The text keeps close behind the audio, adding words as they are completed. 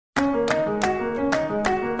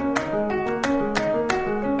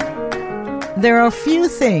There are few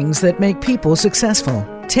things that make people successful.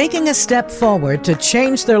 Taking a step forward to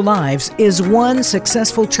change their lives is one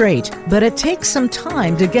successful trait, but it takes some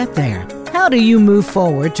time to get there. How do you move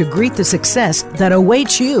forward to greet the success that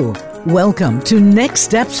awaits you? Welcome to Next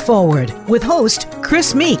Steps Forward with host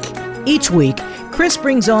Chris Meek. Each week, Chris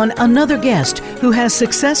brings on another guest who has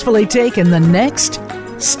successfully taken the next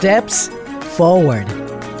steps forward.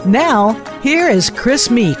 Now, here is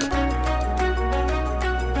Chris Meek.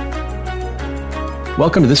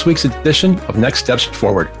 Welcome to this week's edition of Next Steps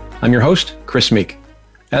Forward. I'm your host, Chris Meek.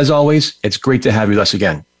 As always, it's great to have you with us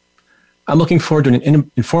again. I'm looking forward to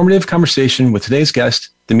an informative conversation with today's guest,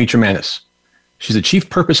 Dimitra Manis. She's the Chief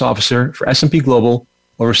Purpose Officer for S&P Global,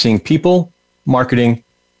 overseeing people, marketing,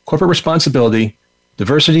 corporate responsibility,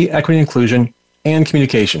 diversity, equity, inclusion, and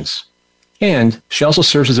communications. And she also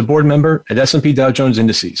serves as a board member at S&P Dow Jones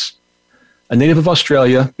Indices. A native of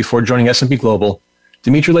Australia before joining S&P Global,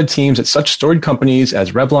 Dimitra led teams at such storied companies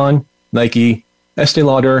as Revlon, Nike, Estee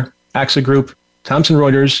Lauder, AXA Group, Thomson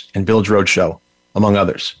Reuters, and Village Roadshow, among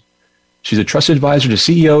others. She's a trusted advisor to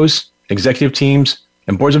CEOs, executive teams,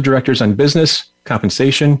 and boards of directors on business,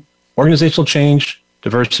 compensation, organizational change,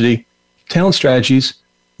 diversity, talent strategies,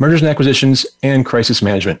 mergers and acquisitions, and crisis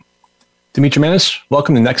management. Dimitra Manis,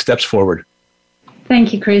 welcome to Next Steps Forward.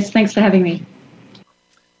 Thank you, Chris. Thanks for having me.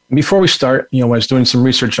 Before we start, I was doing some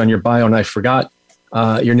research on your bio and I forgot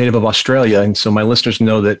you're native of Australia. And so my listeners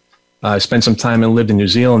know that I spent some time and lived in New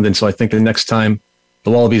Zealand. And so I think the next time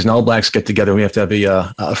the Wallabies and All Blacks get together, we have to have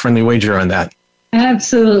a friendly wager on that.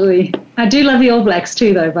 Absolutely. I do love the All Blacks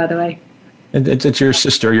too, though, by the way. It's your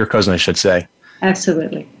sister, your cousin, I should say.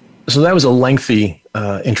 Absolutely. So that was a lengthy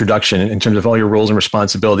introduction in terms of all your roles and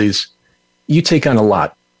responsibilities. You take on a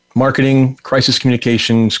lot: marketing, crisis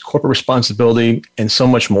communications, corporate responsibility, and so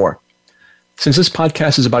much more. Since this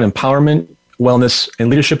podcast is about empowerment, wellness, and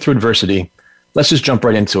leadership through adversity, let's just jump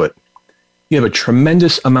right into it. You have a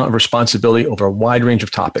tremendous amount of responsibility over a wide range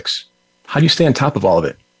of topics. How do you stay on top of all of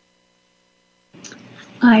it?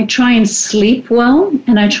 I try and sleep well,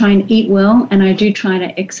 and I try and eat well, and I do try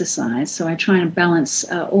to exercise. So I try and balance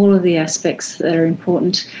all of the aspects that are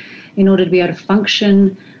important in order to be able to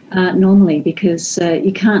function normally, because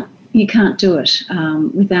you can't do it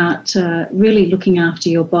without really looking after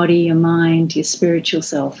your body, your mind, your spiritual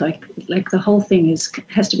self. Like the whole thing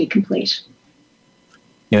has to be complete.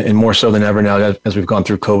 Yeah, and more so than ever now, as we've gone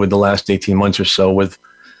through COVID the last 18 months or so, with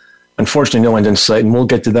unfortunately no end in sight, and we'll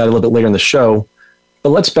get to that a little bit later in the show. But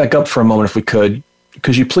let's back up for a moment if we could.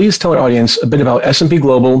 Could you please tell our audience a bit about S&P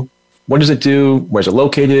Global? What does it do? Where's it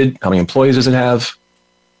located? How many employees does it have?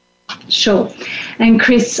 Sure. And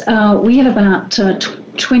Chris, we have about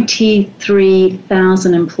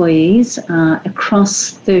 23,000 employees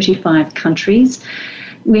across 35 countries.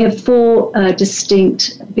 We have 4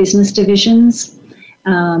 distinct business divisions,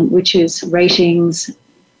 which is ratings,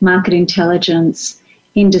 market intelligence,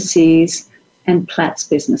 indices, and Platts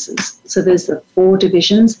businesses. So there's the 4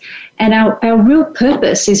 divisions. And our real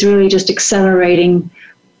purpose is really just accelerating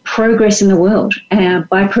progress in the world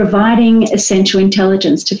by providing essential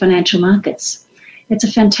intelligence to financial markets. It's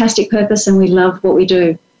a fantastic purpose, and we love what we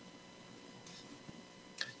do.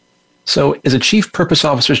 So is a chief purpose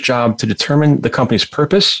officer's job to determine the company's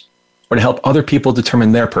purpose or to help other people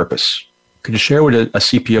determine their purpose? Could you share what a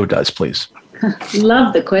CPO does, please?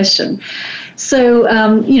 Love the question. So,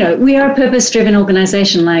 we are a purpose-driven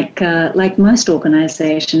organization like most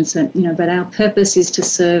organizations, but our purpose is to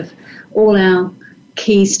serve all our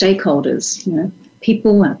key stakeholders,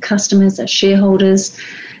 people, our customers, our shareholders,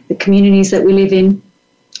 the communities that we live in.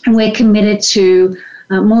 And we're committed to,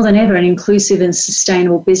 more than ever, an inclusive and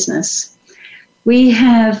sustainable business. We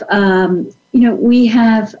have, we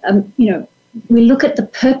look at the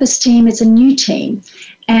purpose team. It's a new team.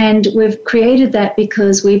 And we've created that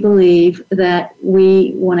because we believe that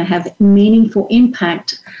we want to have meaningful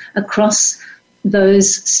impact across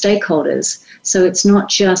those stakeholders. So it's not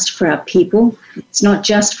just for our people, it's not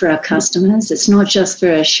just for our customers, it's not just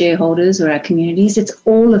for our shareholders or our communities, it's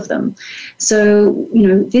all of them. So,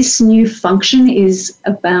 this new function is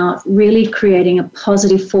about really creating a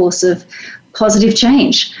positive force of positive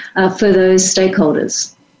change for those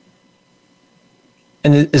stakeholders.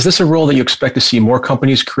 And is this a role that you expect to see more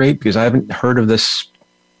companies create? Because I haven't heard of this,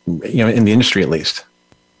 in the industry at least.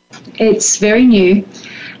 It's very new,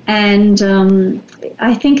 and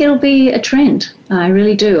I think it'll be a trend. I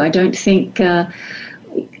really do. I don't think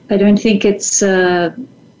it's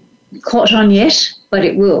caught on yet, but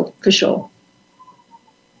it will for sure.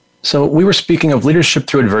 So we were speaking of leadership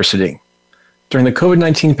through adversity. During the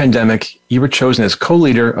COVID-19 pandemic, you were chosen as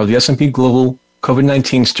co-leader of the S&P Global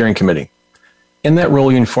COVID-19 Steering Committee. In that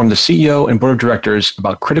role, you informed the CEO and board of directors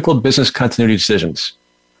about critical business continuity decisions.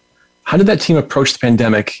 How did that team approach the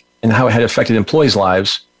pandemic and how it had affected employees'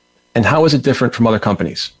 lives? And how is it different from other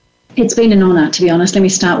companies? It's been an honor, to be honest. Let me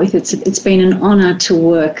start with it's been an honor to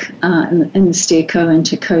work in the SteerCo and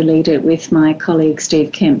to co-lead it with my colleague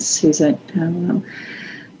Steve Kemps, who's a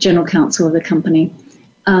general counsel of the company.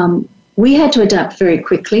 We had to adapt very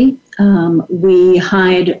quickly. We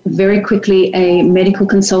hired very quickly a medical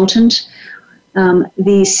consultant.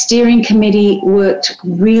 The steering committee worked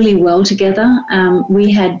really well together. We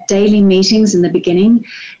had daily meetings in the beginning,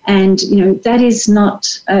 and that is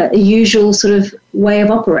not a usual sort of way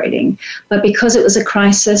of operating. But because it was a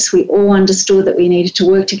crisis, we all understood that we needed to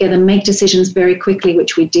work together, make decisions very quickly,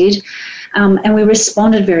 which we did, and we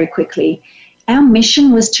responded very quickly. Our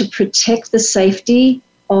mission was to protect the safety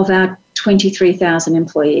of our 23,000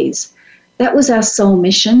 employees. That was our sole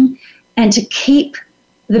mission, and to keep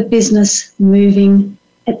the business moving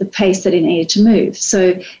at the pace that it needed to move.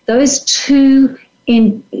 So those two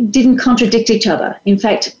didn't contradict each other. In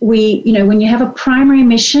fact, when you have a primary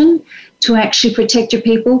mission to actually protect your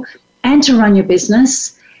people and to run your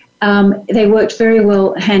business, they worked very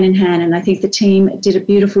well hand in hand. And I think the team did a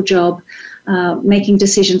beautiful job making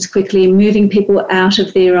decisions quickly, moving people out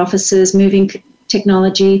of their offices, moving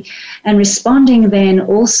technology, and responding then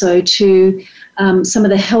also to some of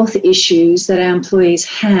the health issues that our employees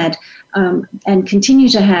had and continue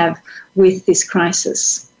to have with this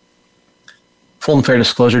crisis. Full and fair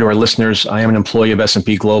disclosure to our listeners, I am an employee of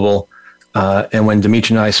S&P Global. And when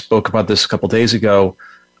Dimitra and I spoke about this a couple of days ago,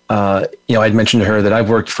 I'd mentioned to her that I've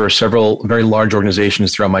worked for several very large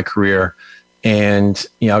organizations throughout my career. And,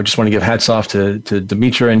 I just want to give hats off to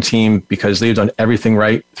Dimitra and team because they've done everything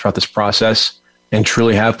right throughout this process and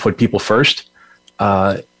truly have put people first.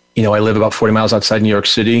 I live about 40 miles outside New York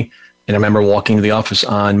City, and I remember walking to the office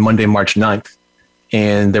on Monday, March 9th,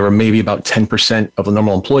 and there were maybe about 10% of the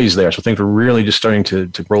normal employees there. So things were really just starting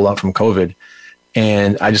to roll out from COVID.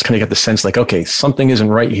 And I just kind of got the sense like, okay, something isn't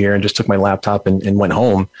right here, and just took my laptop and went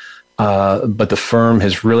home. But the firm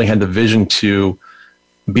has really had the vision to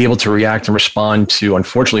be able to react and respond to,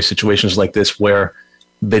 unfortunately, situations like this where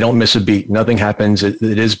they don't miss a beat. Nothing happens. It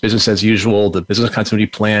is business as usual. The business continuity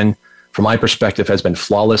plan, from my perspective, has been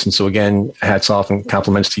flawless. And so again, hats off and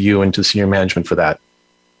compliments to you and to senior management for that.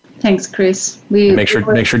 Thanks, Chris. Make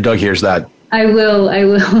sure Doug hears that. I will.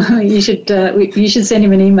 You should send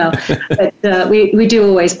him an email. But we do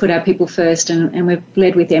always put our people first, and we've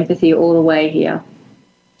led with empathy all the way here.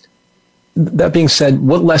 That being said,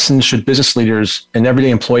 what lessons should business leaders and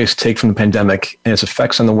everyday employees take from the pandemic and its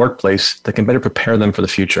effects on the workplace that can better prepare them for the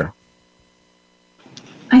future?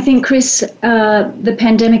 I think, Chris, the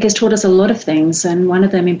pandemic has taught us a lot of things, and one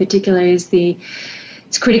of them in particular is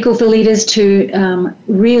it's critical for leaders to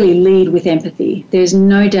really lead with empathy. There's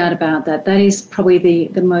no doubt about that. That is probably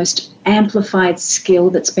the most amplified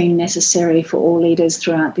skill that's been necessary for all leaders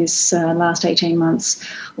throughout this last 18 months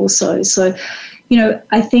or so. So,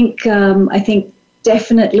 I think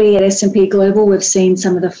definitely at S&P Global, we've seen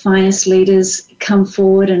some of the finest leaders come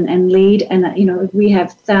forward and lead. And, we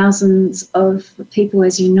have thousands of people,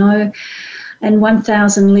 as you know, and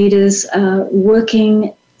 1,000 leaders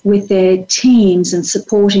working with their teams and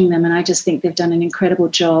supporting them. And I just think they've done an incredible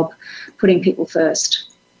job putting people first.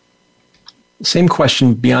 Same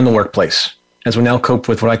question beyond the workplace. As we now cope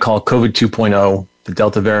with what I call COVID 2.0, the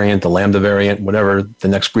Delta variant, the Lambda variant, whatever the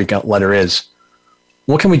next Greek letter is,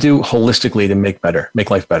 what can we do holistically to make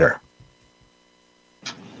life better?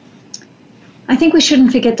 I think we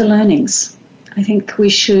shouldn't forget the learnings. I think we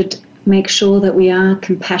should make sure that we are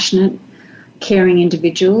compassionate, caring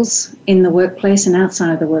individuals in the workplace and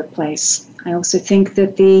outside of the workplace. I also think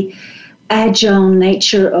that the agile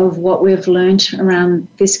nature of what we've learned around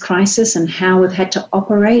this crisis and how we've had to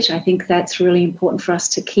operate, I think that's really important for us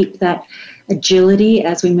to keep that agility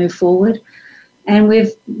as we move forward. And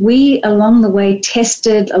we along the way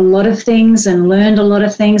tested a lot of things and learned a lot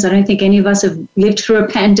of things. I don't think any of us have lived through a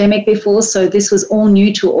pandemic before, so this was all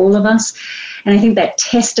new to all of us. And I think that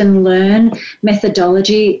test and learn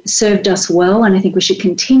methodology served us well, and I think we should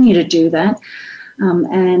continue to do that.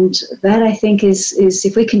 And that, I think, is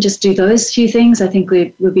if we can just do those few things, I think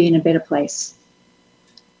we'll be in a better place.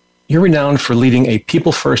 You're renowned for leading a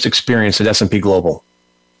people-first experience at S&P Global.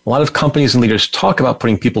 A lot of companies and leaders talk about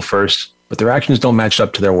putting people first, but their actions don't match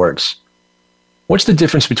up to their words. What's the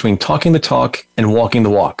difference between talking the talk and walking the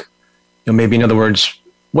walk? Maybe in other words,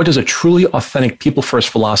 what does a truly authentic people-first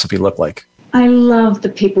philosophy look like? I love the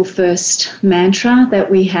people-first mantra that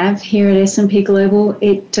we have here at S&P Global.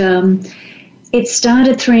 It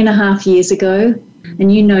started 3.5 years ago,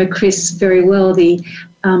 and Chris, very well, the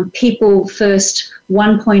People First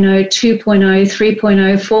 1.0, 2.0, 3.0,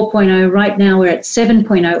 4.0. Right now we're at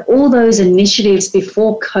 7.0. All those initiatives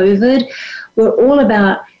before COVID were all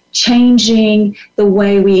about changing the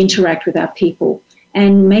way we interact with our people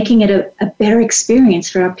and making it a better experience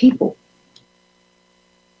for our people.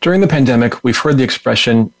 During the pandemic, we've heard the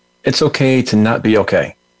expression, it's okay to not be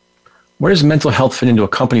okay. Where does mental health fit into a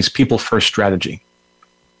company's people-first strategy?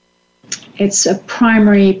 It's a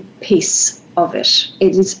primary piece of it.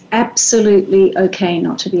 It is absolutely okay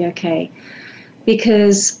not to be okay,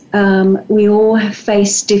 because we all have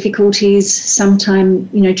faced difficulties sometime,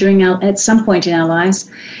 at some point in our lives,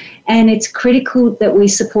 and it's critical that we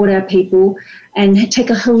support our people and take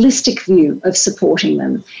a holistic view of supporting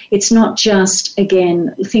them. It's not just,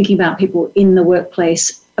 again, thinking about people in the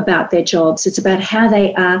workplace, about their jobs. It's about how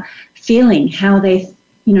they are feeling, how their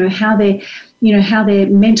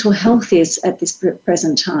mental health is at this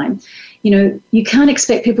present time. You can't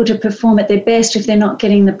expect people to perform at their best if they're not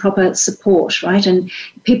getting the proper support, right? And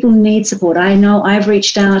people need support. I know I've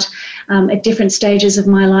reached out at different stages of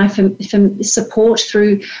my life for support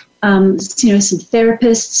through some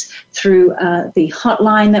therapists, through the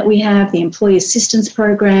hotline that we have, the employee assistance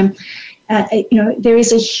program. There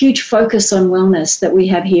is a huge focus on wellness that we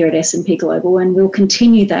have here at S&P Global, and we'll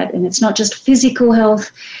continue that. And it's not just physical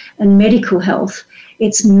health and medical health,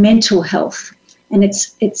 it's mental health, and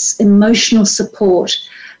it's emotional support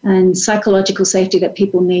and psychological safety that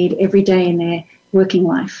people need every day in their working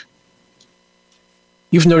life.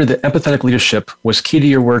 You've noted that empathetic leadership was key to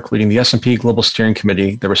your work leading the S&P Global Steering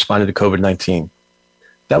Committee that responded to COVID-19.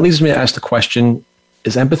 That leads me to ask the question,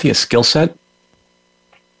 is empathy a skill set?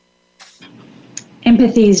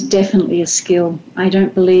 Empathy is definitely a skill. I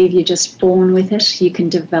don't believe you're just born with it. You can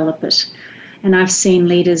develop it. And I've seen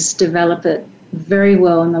leaders develop it very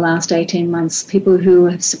well in the last 18 months. People who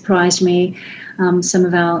have surprised me, some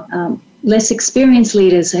of our less experienced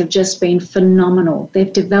leaders have just been phenomenal.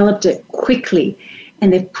 They've developed it quickly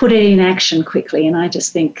and they've put it in action quickly. And I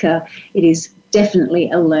just think it is definitely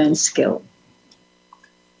a learned skill.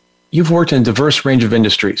 You've worked in a diverse range of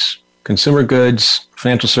industries: consumer goods,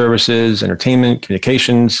 financial services, entertainment,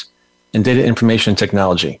 communications, and data information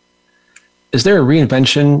technology. Is there a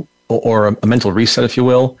reinvention or a mental reset, if you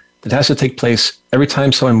will, that has to take place every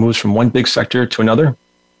time someone moves from one big sector to another?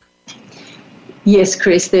 Yes,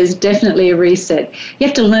 Chris, there's definitely a reset. You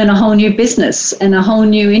have to learn a whole new business and a whole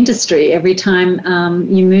new industry every time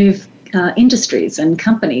you move industries and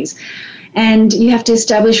companies. And you have to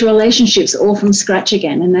establish relationships all from scratch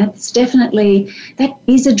again. And that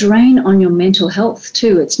is a drain on your mental health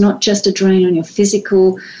too. It's not just a drain on your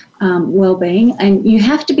physical well-being. And you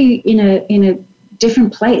have to be in a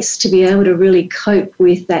different place to be able to really cope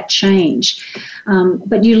with that change.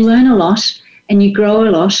 But you learn a lot and you grow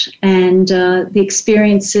a lot. And the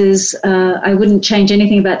experiences, I wouldn't change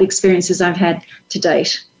anything about the experiences I've had to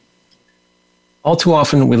date. All too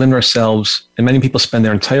often, we limit ourselves, and many people spend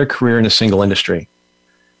their entire career in a single industry.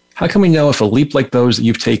 How can we know if a leap like those that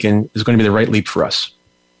you've taken is going to be the right leap for us?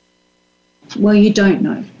 Well, you don't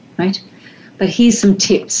know, right? But here's some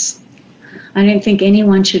tips. I don't think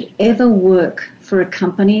anyone should ever work for a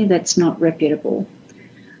company that's not reputable.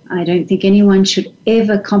 I don't think anyone should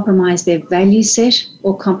ever compromise their value set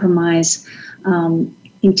or compromise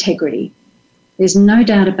integrity. There's no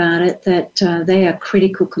doubt about it that they are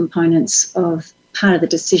critical components of part of the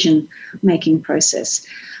decision-making process.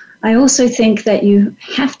 I also think that you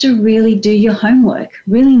have to really do your homework,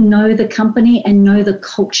 really know the company and know the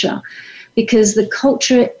culture, because the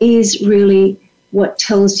culture is really what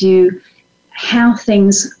tells you how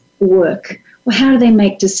things work. Well, how do they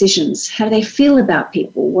make decisions? How do they feel about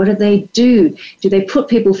people? What do they do? Do they put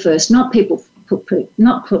people first, not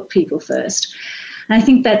put people first? And I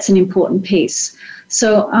think that's an important piece.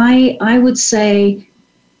 So I would say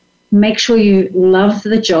make sure you love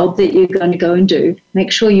the job that you're going to go and do. Make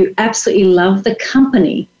sure you absolutely love the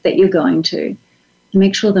company that you're going to.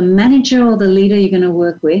 Make sure the manager or the leader you're going to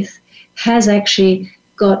work with has actually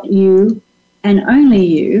got you and only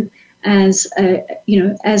you as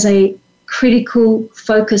a critical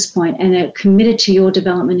focus point and are committed to your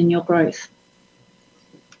development and your growth.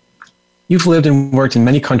 You've lived and worked in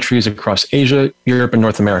many countries across Asia, Europe, and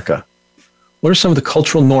North America. What are some of the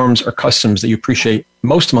cultural norms or customs that you appreciate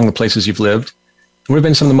most among the places you've lived? And what have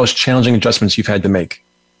been some of the most challenging adjustments you've had to make?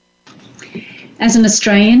 As an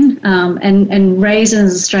Australian and raised as an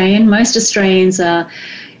Australian, most Australians are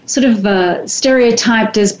sort of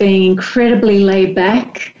stereotyped as being incredibly laid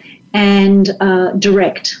back and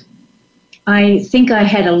direct. I think I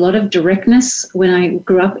had a lot of directness when I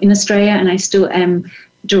grew up in Australia, and I still am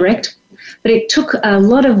direct. But it took a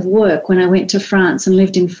lot of work when I went to France and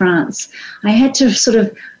lived in France. I had to sort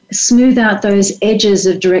of smooth out those edges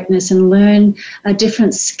of directness and learn a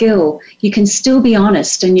different skill. You can still be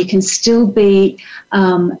honest and you can still be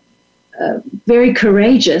very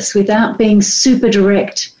courageous without being super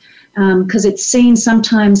direct, because it's seen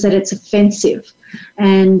sometimes that it's offensive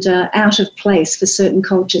and out of place for certain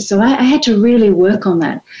cultures. So I had to really work on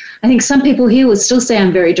that. I think some people here will still say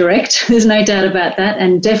I'm very direct. There's no doubt about that,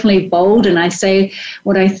 and definitely bold, and I say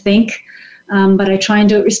what I think, but I try and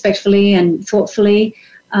do it respectfully and thoughtfully,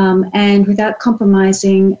 and without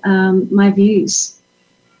compromising my views.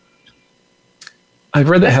 I've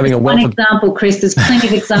read that having a wealth of... One example, Chris. There's plenty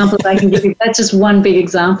of examples I can give you. That's just one big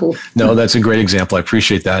example. No, that's a great example. I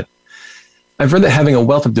appreciate that. I've read that having a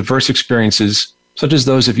wealth of diverse experiences, such as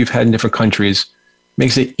those that you've had in different countries,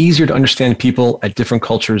 makes it easier to understand people at different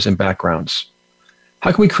cultures and backgrounds.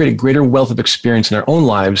 How can we create a greater wealth of experience in our own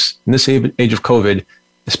lives in this age of COVID,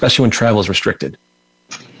 especially when travel is restricted?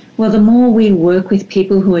 Well, the more we work with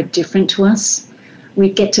people who are different to us, we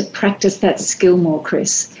get to practice that skill more,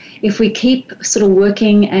 Chris. If we keep sort of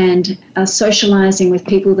working and socializing with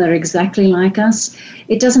people that are exactly like us,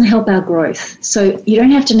 it doesn't help our growth. So you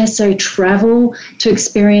don't have to necessarily travel to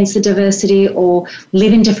experience the diversity or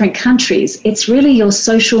live in different countries. It's really your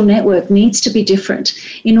social network needs to be different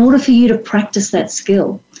in order for you to practice that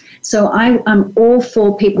skill. So I'm all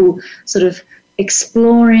for people sort of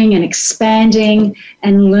exploring and expanding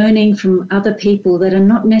and learning from other people that are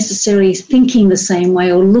not necessarily thinking the same way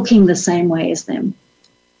or looking the same way as them.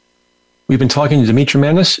 We've been talking to Dimitra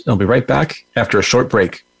Manis, and I'll be right back after a short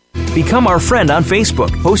break. Become our friend on Facebook.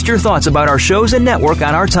 Post your thoughts about our shows and network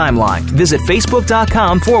on our timeline. Visit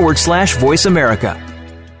Facebook.com/Voice America.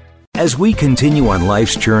 As we continue on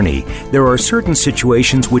life's journey, there are certain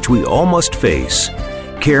situations which we all must face.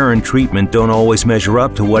 Care and treatment don't always measure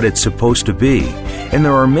up to what it's supposed to be, and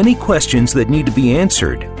there are many questions that need to be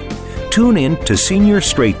answered. Tune in to Senior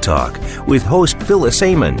Straight Talk with host Phyllis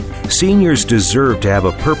Amon. Seniors deserve to have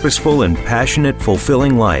a purposeful and passionate,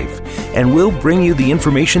 fulfilling life, and we'll bring you the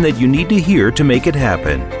information that you need to hear to make it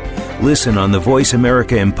happen. Listen on the Voice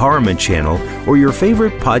America Empowerment Channel or your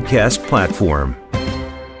favorite podcast platform.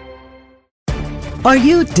 Are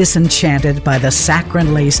you disenchanted by the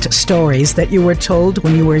saccharine-laced stories that you were told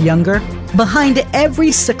when you were younger? Behind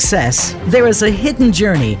every success, there is a hidden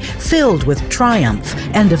journey filled with triumph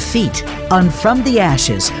and defeat. On From the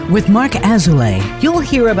Ashes with Mark Azoulay, you'll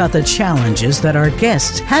hear about the challenges that our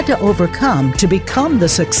guests had to overcome to become the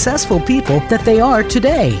successful people that they are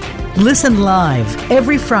today. Listen live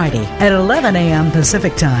every Friday at 11 a.m.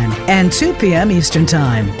 Pacific Time and 2 p.m. Eastern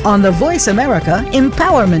Time on the Voice America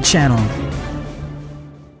Empowerment Channel.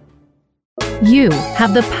 You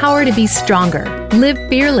have the power to be stronger, live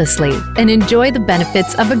fearlessly, and enjoy the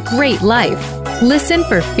benefits of a great life. Listen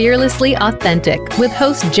for Fearlessly Authentic with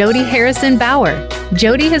host Jody Harrison Bauer.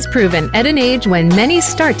 Jody has proven at an age when many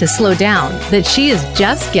start to slow down that she is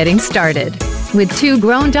just getting started. With 2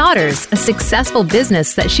 grown daughters, a successful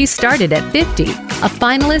business that she started at 50, a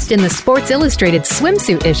finalist in the Sports Illustrated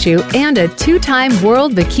swimsuit issue, and a 2-time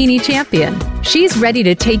world bikini champion, she's ready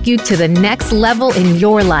to take you to the next level in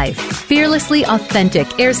your life. Fearlessly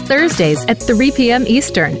Authentic airs Thursdays at 3 p.m.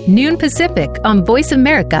 Eastern, noon Pacific on Voice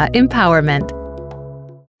America Empowerment.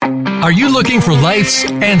 Are you looking for life's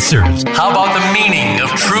answers? How about the meaning of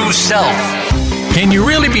true self? Can you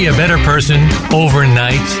really be a better person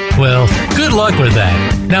overnight? Well, good luck with that.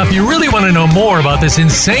 Now, if you really want to know more about this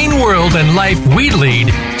insane world and life we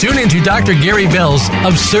lead, tune into Dr. Gary Bell's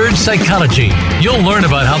Absurd Psychology. You'll learn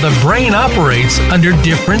about how the brain operates under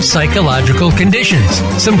different psychological conditions.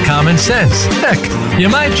 Some common sense. Heck, you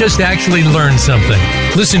might just actually learn something.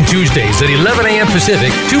 Listen Tuesdays at 11 a.m.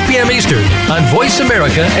 Pacific, 2 p.m. Eastern on Voice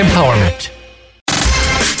America Empowerment.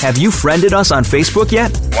 Have you friended us on Facebook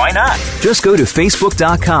yet? Why not? Just go to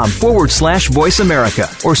Facebook.com/Voice America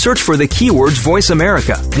or search for the keywords Voice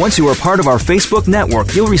America. Once you are part of our Facebook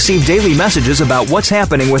network, you'll receive daily messages about what's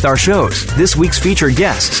happening with our shows, this week's featured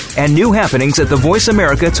guests, and new happenings at the Voice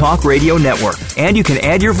America Talk Radio Network. And you can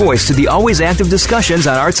add your voice to the always active discussions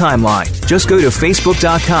on our timeline. Just go to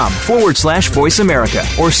Facebook.com/Voice America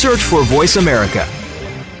or search for Voice America.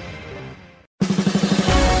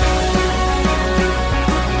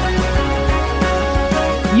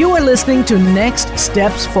 You are listening to Next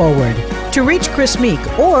Steps Forward. To reach Chris Meek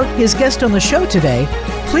or his guest on the show today,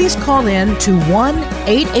 please call in to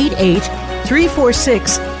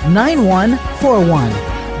 1-888-346-9141.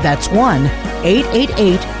 That's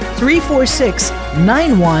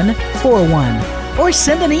 1-888-346-9141. Or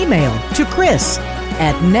send an email to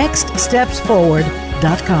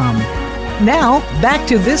Chris@nextstepsforward.com. Now, back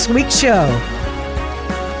to this week's show.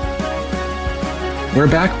 We're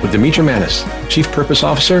back with Demetra Mannis, Chief Purpose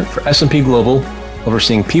Officer for S&P Global,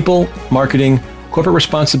 overseeing people, marketing, corporate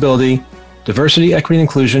responsibility, diversity, equity, and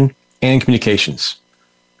inclusion, and communications.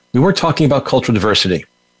 We were talking about cultural diversity.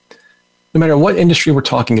 No matter what industry we're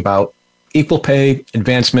talking about, equal pay,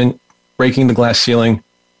 advancement, breaking the glass ceiling,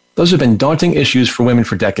 those have been daunting issues for women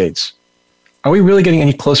for decades. Are we really getting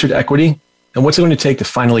any closer to equity? And what's it going to take to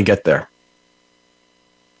finally get there?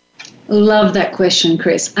 Love that question,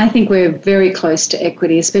 Chris. I think we're very close to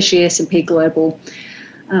equity, especially S&P Global.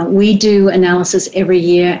 We do analysis every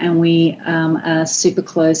year, and we are super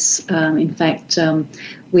close. In fact,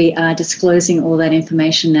 we are disclosing all that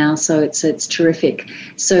information now, so it's terrific.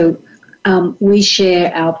 So we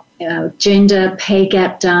share our gender pay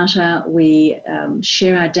gap data. We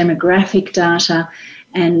share our demographic data.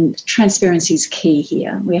 And transparency is key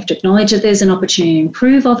here. We have to acknowledge that there's an opportunity to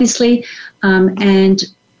improve, obviously, and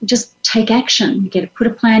just take action. Put a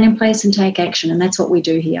plan in place and take action, and that's what we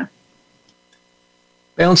do here.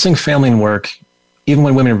 Balancing family and work, even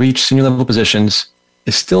when women reach senior level positions,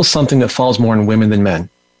 is still something that falls more on women than men.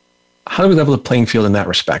 How do we level the playing field in that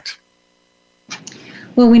respect?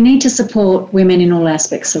 Well, we need to support women in all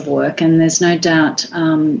aspects of work, and there's no doubt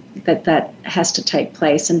that has to take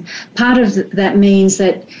place. And part of that means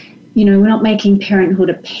that, we're not making parenthood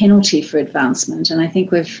a penalty for advancement. And I think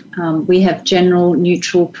we have general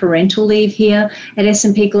neutral parental leave here at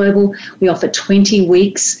S&P Global. We offer 20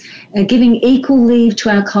 weeks, giving equal leave to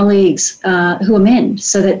our colleagues who are men,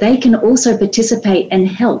 so that they can also participate and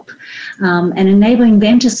help, and enabling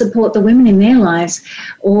them to support the women in their lives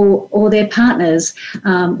or their partners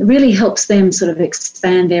really helps them sort of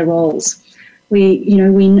expand their roles.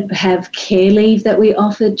 We have care leave that we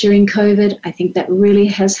offered during COVID. I think that really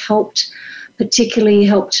has particularly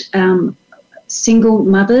helped single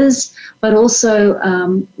mothers, but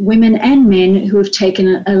also women and men who have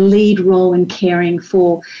taken a lead role in caring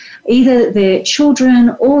for either their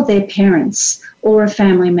children or their parents or a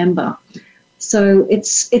family member. So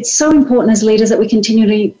it's so important as leaders that we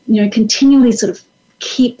continually sort of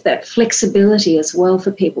keep that flexibility as well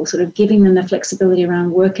for people, sort of giving them the flexibility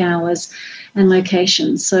around work hours and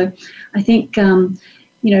locations. So I think,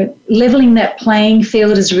 leveling that playing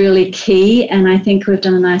field is really key, and I think we've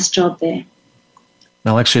done a nice job there.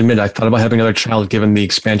 I'll actually admit I thought about having another child given the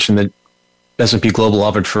expansion that S&P Global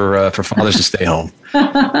offered for fathers to stay home.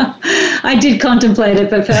 I did contemplate it,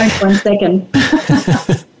 but for 1 second.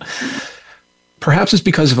 Perhaps it's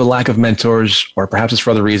because of a lack of mentors, or perhaps it's for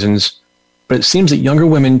other reasons, but it seems that younger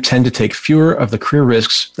women tend to take fewer of the career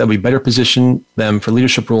risks that would better position them for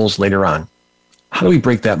leadership roles later on. How do we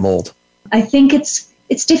break that mold? I think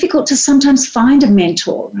it's difficult to sometimes find a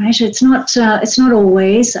mentor, right? It's not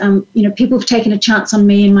always. People have taken a chance on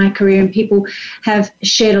me in my career, and people have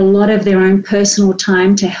shared a lot of their own personal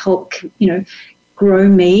time to help, grow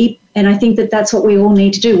me. And I think that that's what we all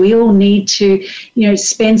need to do. We all need to,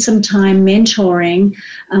 spend some time mentoring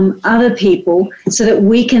other people so that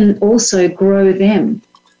we can also grow them.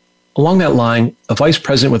 Along that line, a vice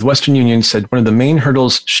president with Western Union said one of the main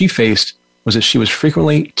hurdles she faced was that she was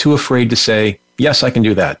frequently too afraid to say, yes, I can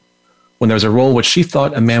do that, when there was a role which she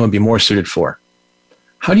thought a man would be more suited for.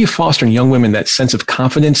 How do you foster in young women that sense of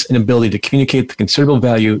confidence and ability to communicate the considerable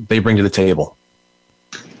value they bring to the table?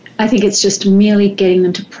 I think it's just merely getting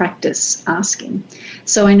them to practice asking.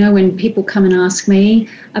 So I know when people come and ask me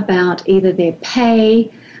about either their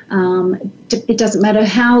pay, it doesn't matter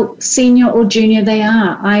how senior or junior they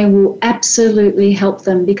are, I will absolutely help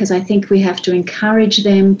them, because I think we have to encourage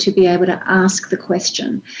them to be able to ask the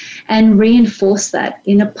question and reinforce that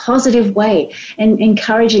in a positive way, and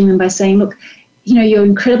encouraging them by saying, look, you're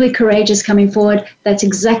incredibly courageous coming forward. That's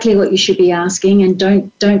exactly what you should be asking, and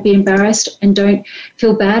don't be embarrassed, and don't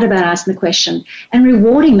feel bad about asking the question, and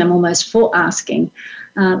rewarding them almost for asking.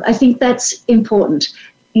 I think that's important.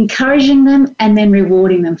 Encouraging them and then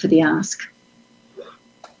rewarding them for the ask.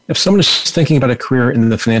 If someone is thinking about a career in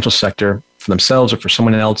the financial sector for themselves or for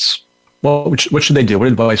someone else, what should they do? What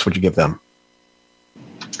advice would you give them?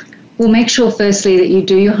 Well, make sure firstly that you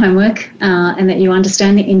do your homework and that you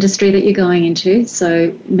understand the industry that you're going into.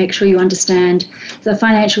 So make sure you understand the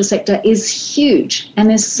financial sector is huge, and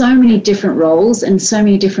there's so many different roles and so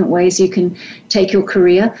many different ways you can take your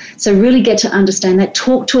career. So really get to understand that.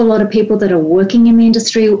 Talk to a lot of people that are working in the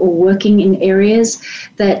industry or working in areas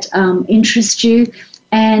that interest you.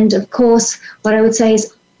 And of course, what I would say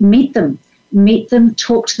is meet them,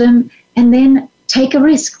 talk to them, and then take a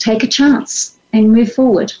risk, take a chance, and move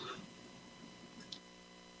forward.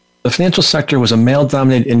 The financial sector was a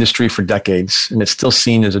male-dominated industry for decades, and it's still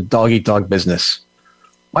seen as a dog-eat-dog business.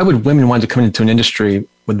 Why would women want to come into an industry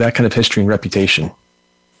with that kind of history and reputation?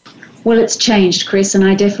 Well, it's changed, Chris, and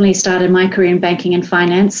I definitely started my career in banking and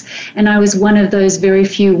finance, and I was one of those very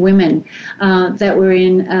few women that were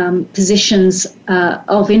in positions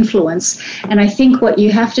of influence. And I think what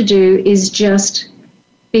you have to do is just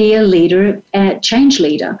be a leader, a change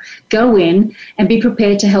leader. Go in and be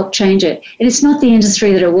prepared to help change it. And it's not the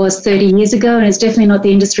industry that it was 30 years ago, and it's definitely not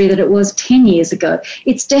the industry that it was 10 years ago.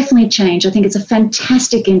 It's definitely changed. I think it's a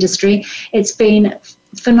fantastic industry. It's been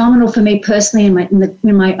phenomenal for me personally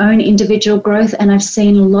in my own individual growth, and I've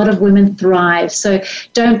seen a lot of women thrive. So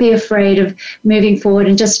don't be afraid of moving forward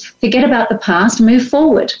and just forget about the past, move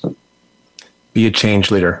forward. Be a change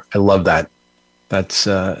leader. I love that. That's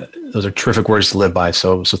those are terrific words to live by.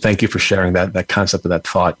 So thank you for sharing that concept of that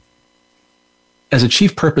thought. As a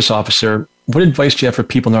Chief Purpose Officer, what advice do you have for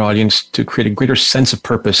people in our audience to create a greater sense of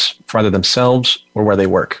purpose for either themselves or where they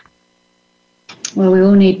work? Well, we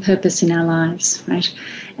all need purpose in our lives, right?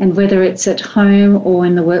 And whether it's at home or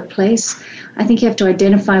in the workplace, I think you have to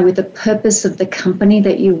identify with the purpose of the company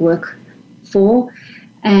that you work for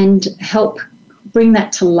and help bring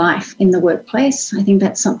that to life in the workplace. I think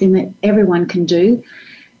that's something that everyone can do.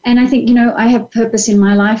 And I think, I have purpose in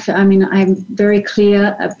my life. I mean, I'm very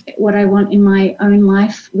clear of what I want in my own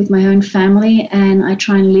life with my own family, and I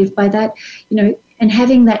try and live by that, and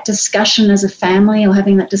having that discussion as a family or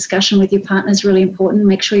having that discussion with your partner is really important.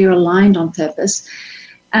 Make sure you're aligned on purpose.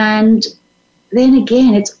 And then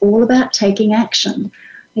again, it's all about taking action.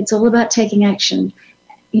 It's all about taking action,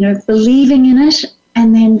 believing in it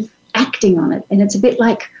and then acting on it. And it's a bit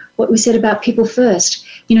like what we said about people first.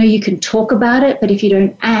 You can talk about it, but if you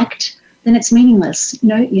don't act, then it's meaningless.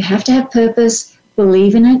 You have to have purpose,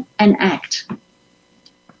 believe in it, and act.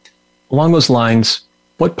 Along those lines,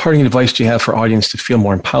 what parting advice do you have for our audience to feel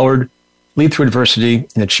more empowered, lead through adversity,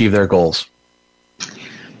 and achieve their goals?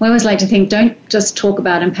 Well, I always like to think, don't just talk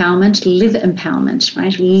about empowerment, live empowerment,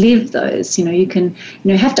 right? Live those. You can,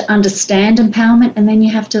 have to understand empowerment, and then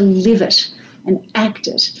you have to live it and act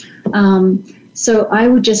it. So I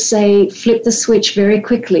would just say flip the switch very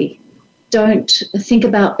quickly. Don't think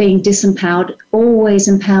about being disempowered. Always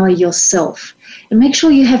empower yourself. And make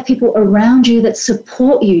sure you have people around you that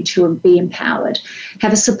support you to be empowered.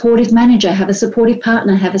 Have a supportive manager, have a supportive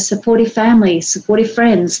partner, have a supportive family, supportive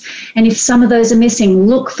friends. And if some of those are missing,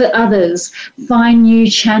 look for others. Find new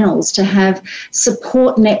channels to have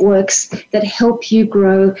support networks that help you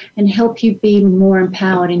grow and help you be more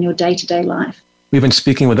empowered in your day-to-day life. We've been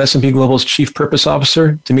speaking with S&P Global's Chief Purpose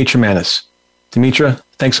Officer, Dimitra Manis. Dimitra,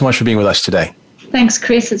 thanks so much for being with us today. Thanks,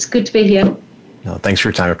 Chris. It's good to be here. No, thanks for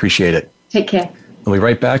your time. I appreciate it. Take care. We'll be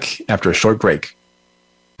right back after a short break.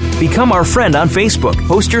 Become our friend on Facebook.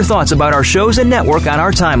 Post your thoughts about our shows and network on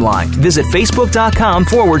our timeline. Visit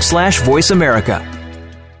facebook.com/Voice America.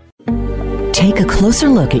 Take a closer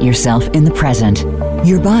look at yourself in the present.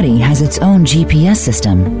 Your body has its own GPS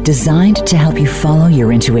system designed to help you follow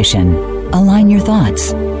your intuition, align your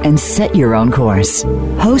thoughts, and set your own course.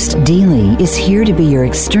 Host Dee Lee is here to be your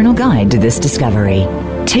external guide to this discovery.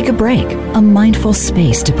 Take a break, a mindful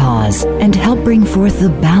space to pause, and help bring forth the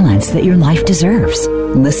balance that your life deserves.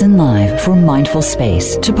 Listen live for Mindful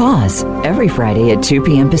Space to Pause every Friday at 2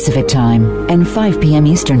 p.m. Pacific Time and 5 p.m.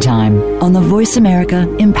 Eastern Time on the Voice America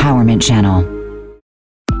Empowerment Channel.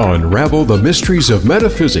 Unravel the mysteries of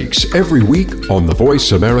metaphysics every week on the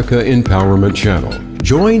Voice America Empowerment Channel.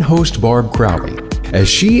 Join host Barb Crowley as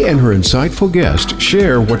she and her insightful guest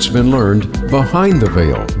share what's been learned behind the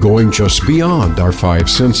veil, going just beyond our five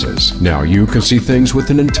senses. Now you can see things with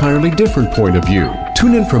an entirely different point of view.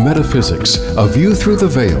 Tune in for Metaphysics, A View Through the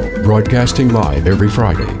Veil, broadcasting live every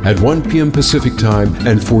Friday at 1 p.m. Pacific Time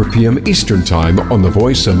and 4 p.m. Eastern Time on the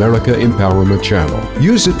Voice America Empowerment Channel.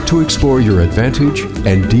 Use it to explore your advantage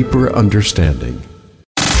and deeper understanding.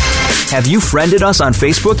 Have you friended us on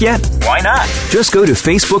Facebook yet? Why not? Just go to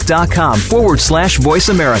facebook.com/Voice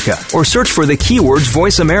America or search for the keywords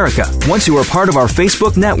Voice America. Once you are part of our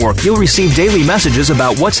Facebook network, you'll receive daily messages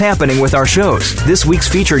about what's happening with our shows, this week's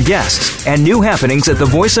featured guests, and new happenings at the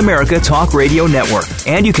Voice America Talk Radio Network.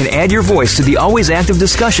 And you can add your voice to the always active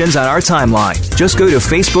discussions on our timeline. Just go to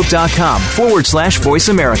facebook.com/Voice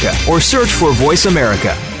America or search for Voice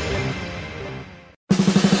America.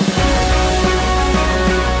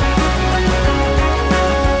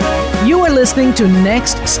 You are listening to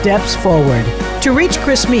Next Steps Forward. To reach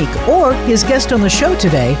Chris Meek or his guest on the show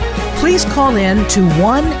today, please call in to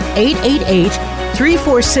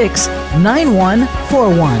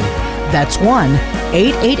 1-888-346-9141. That's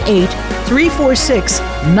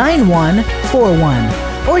 1-888-346-9141.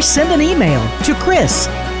 Or send an email to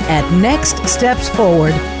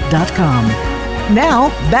Chris@nextstepsforward.com. Now,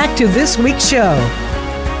 back to this week's show.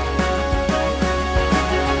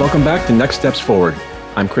 Welcome back to Next Steps Forward.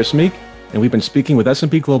 I'm Chris Meek, and we've been speaking with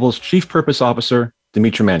S&P Global's Chief Purpose Officer,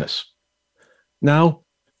 Dimitra Manis. Now,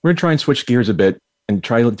 we're going to try and switch gears a bit and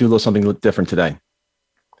try to do a little something different today.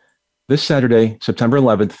 This Saturday, September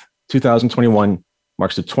 11th, 2021,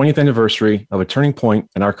 marks the 20th anniversary of a turning point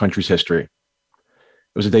in our country's history. It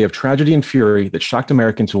was a day of tragedy and fury that shocked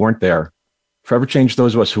Americans who weren't there, forever changed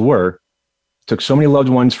those of us who were, took so many loved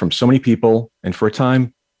ones from so many people, and for a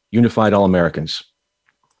time, unified all Americans.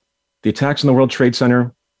 The attacks on the World Trade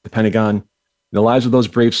Center, the Pentagon, and the lives of those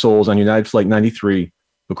brave souls on United Flight 93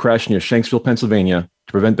 who crashed near Shanksville, Pennsylvania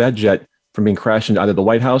to prevent that jet from being crashed into either the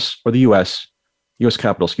White House or the U.S.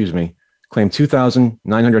 Capitol, claimed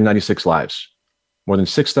 2,996 lives. More than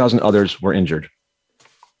 6,000 others were injured.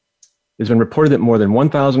 It has been reported that more than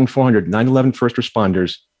 1,400 9/11 first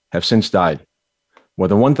responders have since died. More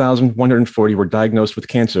than 1,140 were diagnosed with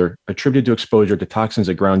cancer attributed to exposure to toxins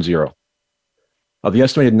at Ground Zero. Of the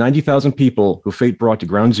estimated 90,000 people who fate brought to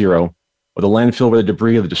Ground Zero, or the landfill where the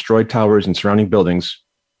debris of the destroyed towers and surrounding buildings,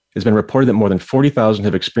 it has been reported that more than 40,000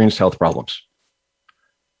 have experienced health problems.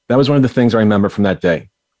 That was one of the things I remember from that day.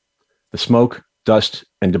 The smoke, dust,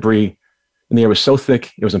 and debris in the air was so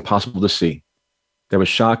thick it was impossible to see. There was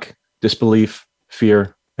shock, disbelief,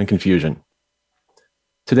 fear, and confusion.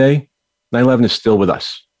 Today, 9/11 is still with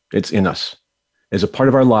us. It's in us. It is a part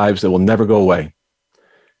of our lives that will never go away.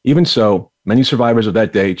 Even so, many survivors of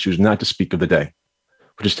that day choose not to speak of the day,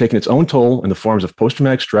 which has taken its own toll in the forms of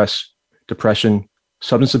post-traumatic stress, depression,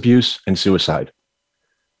 substance abuse, and suicide.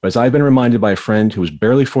 But as I've been reminded by a friend who was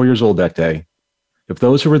barely 4 years old that day, if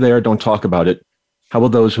those who were there don't talk about it, how will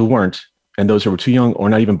those who weren't, and those who were too young or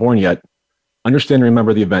not even born yet, understand and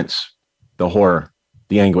remember the events, the horror,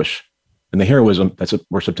 the anguish, and the heroism that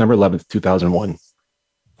were September 11th, 2001.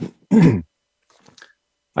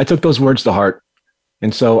 I took those words to heart,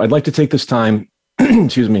 and so I'd like to take this time,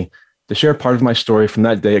 to share part of my story from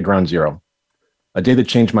that day at Ground Zero, a day that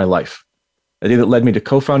changed my life, a day that led me to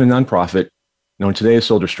co-found a nonprofit known today as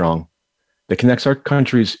Soldier Strong that connects our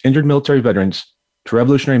country's injured military veterans to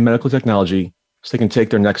revolutionary medical technology so they can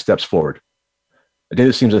take their next steps forward. A day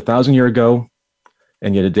that seems 1,000 years ago,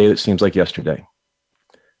 and yet a day that seems like yesterday.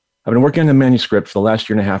 I've been working on the manuscript for the last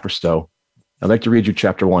year and a half or so. I'd like to read you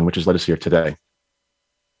chapter 1, which has led us here today.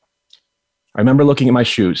 I remember looking at my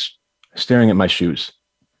shoes, staring at my shoes,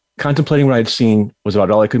 contemplating what I had seen was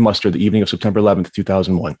about all I could muster the evening of September 11th,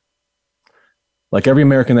 2001. Like every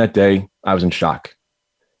American that day, I was in shock.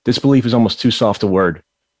 Disbelief is almost too soft a word,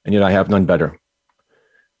 and yet I have none better.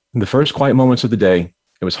 In the first quiet moments of the day,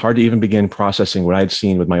 it was hard to even begin processing what I had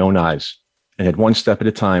seen with my own eyes, and had one step at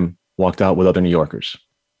a time walked out with other New Yorkers.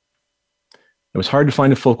 It was hard to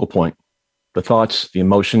find a focal point. The thoughts, the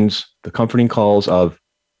emotions, the comforting calls of,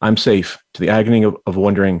 I'm safe, to the agony of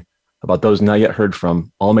wondering about those not yet heard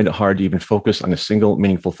from, all made it hard to even focus on a single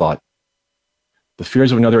meaningful thought. The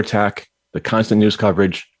fears of another attack, the constant news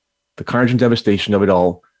coverage, the carnage and devastation of it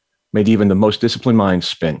all made even the most disciplined minds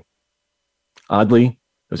spin. Oddly,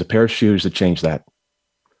 it was a pair of shoes that changed that.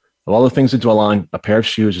 Of all the things to dwell on, a pair of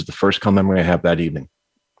shoes is the first calm memory I have that evening.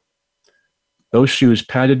 Those shoes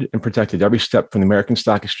padded and protected every step from the American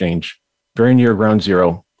Stock Exchange, very near Ground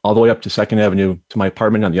Zero, all the way up to 2nd Avenue to my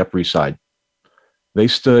apartment on the Upper East Side. They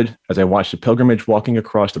stood as I watched the pilgrimage walking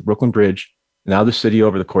across the Brooklyn Bridge and out of the city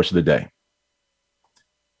over the course of the day.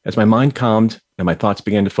 As my mind calmed and my thoughts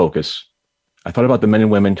began to focus, I thought about the men and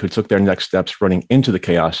women who took their next steps running into the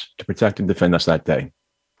chaos to protect and defend us that day.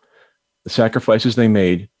 The sacrifices they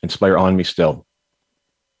made inspire on me still.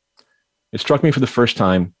 It struck me for the first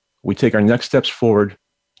time, we take our next steps forward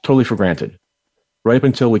totally for granted, right up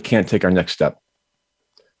until we can't take our next step.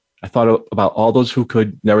 I thought about all those who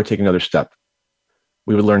could never take another step.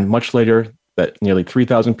 We would learn much later that nearly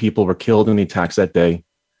 3,000 people were killed in the attacks that day,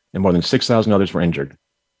 and more than 6,000 others were injured.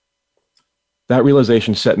 That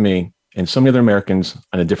realization set me and so many other Americans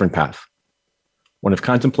on a different path, one of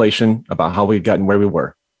contemplation about how we had gotten where we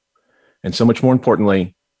were, and so much more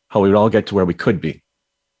importantly, how we would all get to where we could be.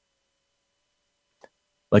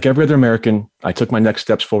 Like every other American, I took my next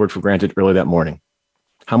steps forward for granted early that morning.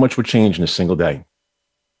 How much would change in a single day?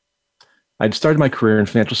 I had started my career in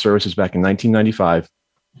financial services back in 1995,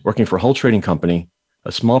 working for Hull Trading Company,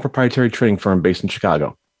 a small proprietary trading firm based in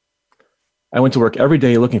Chicago. I went to work every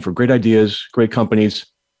day looking for great ideas, great companies,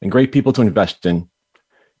 and great people to invest in. And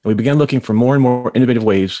we began looking for more and more innovative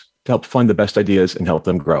ways to help fund the best ideas and help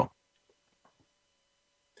them grow.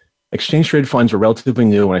 Exchange-traded funds were relatively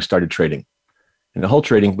new when I started trading. In the Hull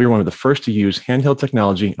Trading, we were one of the first to use handheld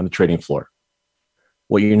technology on the trading floor.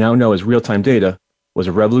 What you now know as real-time data was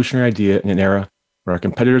a revolutionary idea in an era where our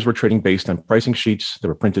competitors were trading based on pricing sheets that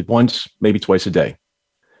were printed once, maybe twice a day.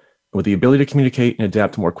 And with the ability to communicate and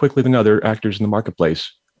adapt more quickly than other actors in the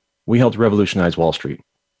marketplace, we helped revolutionize Wall Street.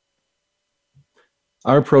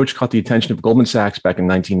 Our approach caught the attention of Goldman Sachs back in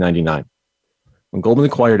 1999. When Goldman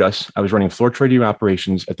acquired us, I was running floor trading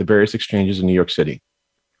operations at the various exchanges in New York City.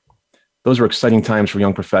 Those were exciting times for a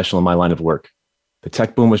young professional in my line of work. The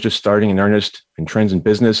tech boom was just starting in earnest, and trends in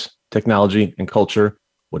business, technology, and culture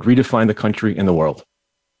would redefine the country and the world.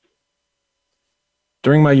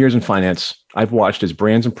 During my years in finance, I've watched as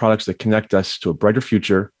brands and products that connect us to a brighter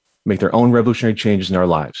future make their own revolutionary changes in our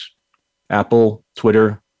lives. Apple,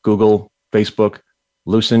 Twitter, Google, Facebook,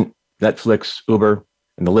 Lucent, Netflix, Uber,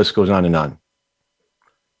 and the list goes on and on.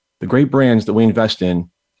 The great brands that we invest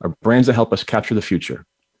in are brands that help us capture the future.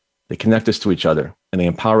 They connect us to each other, and they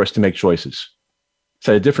empower us to make choices.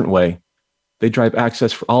 Said a different way, they drive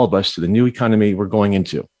access for all of us to the new economy we're going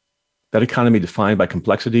into, that economy defined by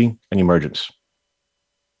complexity and emergence.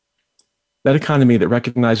 That economy that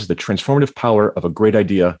recognizes the transformative power of a great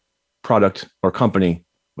idea, product, or company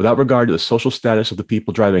without regard to the social status of the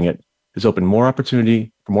people driving it has opened more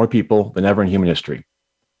opportunity for more people than ever in human history.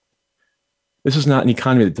 This is not an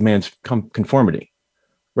economy that demands conformity.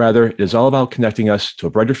 Rather, it is all about connecting us to a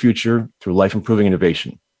brighter future through life-improving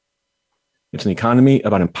innovation. It's an economy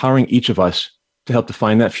about empowering each of us to help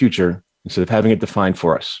define that future instead of having it defined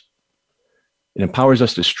for us. It empowers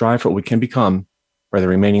us to strive for what we can become rather than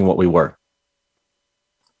remaining what we were.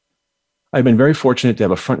 I've been very fortunate to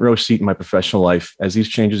have a front row seat in my professional life as these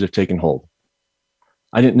changes have taken hold.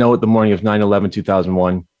 I didn't know it the morning of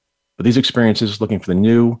 9/11/2001, but these experiences looking for the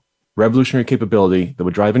new, revolutionary capability that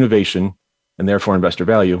would drive innovation and therefore investor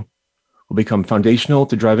value will become foundational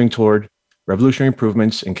to driving toward revolutionary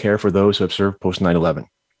improvements in care for those who have served post 9/11.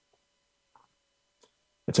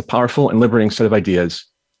 It's a powerful and liberating set of ideas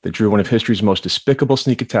that drew one of history's most despicable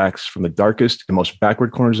sneak attacks from the darkest and most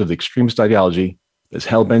backward corners of the extremist ideology that is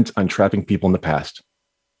hell-bent on trapping people in the past.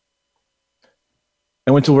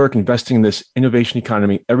 I went to work investing in this innovation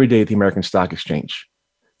economy every day at the American Stock Exchange.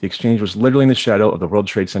 The exchange was literally in the shadow of the World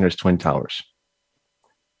Trade Center's Twin Towers.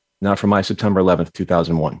 Now for my September 11th,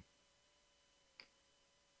 2001.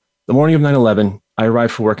 The morning of 9/11, I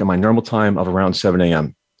arrived for work at my normal time of around 7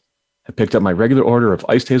 a.m. I picked up my regular order of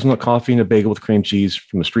iced hazelnut coffee and a bagel with cream cheese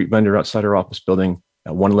from the street vendor outside our office building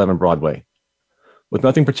at 111 Broadway, with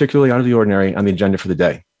nothing particularly out of the ordinary on the agenda for the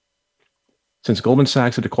day. Since Goldman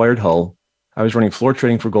Sachs had acquired Hull, I was running floor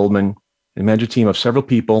trading for Goldman and managed a team of several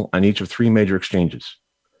people on each of 3 major exchanges.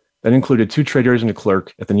 That included 2 traders and a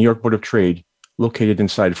clerk at the New York Board of Trade, located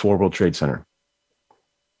inside 4 World Trade Center.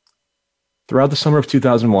 Throughout the summer of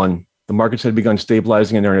 2001, the markets had begun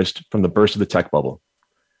stabilizing in earnest from the burst of the tech bubble.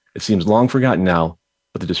 It seems long forgotten now,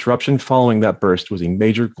 but the disruption following that burst was a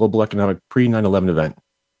major global economic pre-9/11 event.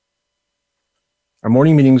 Our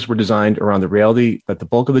morning meetings were designed around the reality that the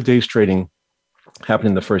bulk of the day's trading happened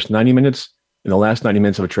in the first 90 minutes and the last 90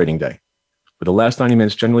 minutes of a trading day, with the last 90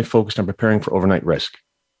 minutes generally focused on preparing for overnight risk.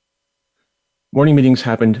 Morning meetings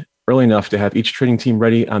happened early enough to have each trading team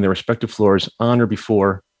ready on their respective floors on or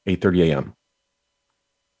before 8:30 a.m.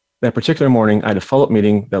 That particular morning, I had a follow-up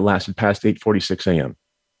meeting that lasted past 8:46 a.m.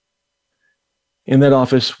 In that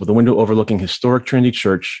office, with a window overlooking historic Trinity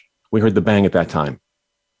Church, we heard the bang at that time.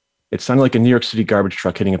 It sounded like a New York City garbage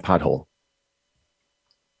truck hitting a pothole.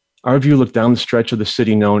 Our view looked down the stretch of the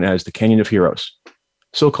city known as the Canyon of Heroes,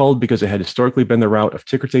 so called because it had historically been the route of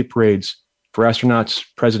ticker tape parades for astronauts,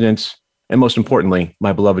 presidents, and most importantly,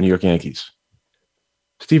 my beloved New York Yankees.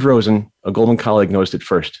 Steve Rosen, a Goldman colleague, noticed it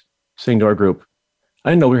first, saying to our group, "I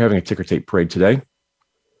didn't know we were having a ticker tape parade today."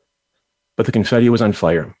 But the confetti was on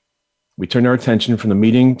fire. We turned our attention from the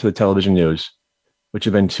meeting to the television news, which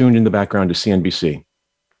had been tuned in the background to CNBC.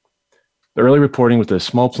 The early reporting was that a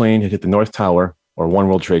small plane had hit the North Tower, or One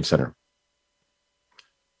World Trade Center.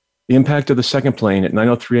 The impact of the second plane at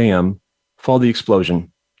 9:03 a.m., followed the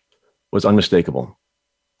explosion, was unmistakable.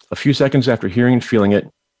 A few seconds after hearing and feeling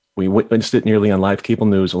it, we witnessed it nearly on live cable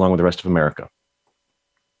news along with the rest of America.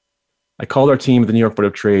 I called our team at the New York Board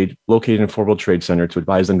of Trade, located in 4 World Trade Center, to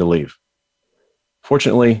advise them to leave.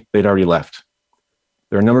 Fortunately, they'd already left.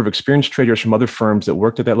 There are a number of experienced traders from other firms that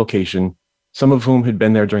worked at that location, some of whom had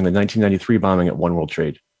been there during the 1993 bombing at One World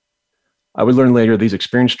Trade. I would learn later these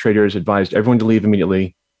experienced traders advised everyone to leave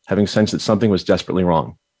immediately, having sensed that something was desperately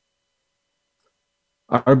wrong.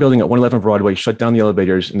 Our building at 111 Broadway shut down the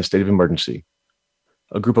elevators in the state of emergency.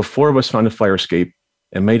 A group of 4 of us found a fire escape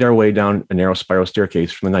and made our way down a narrow spiral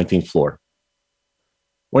staircase from the 19th floor.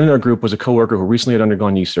 One in our group was a coworker who recently had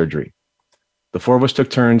undergone knee surgery. The 4 of us took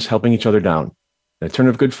turns helping each other down. In a turn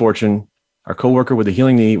of good fortune, our coworker with a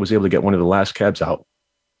healing knee was able to get one of the last cabs out.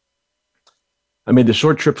 I made the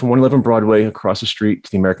short trip from 111 Broadway across the street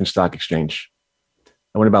to the American Stock Exchange.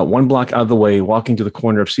 I went about 1 block out of the way, walking to the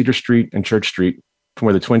corner of Cedar Street and Church Street, from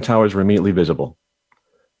where the Twin Towers were immediately visible.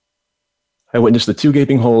 I witnessed the 2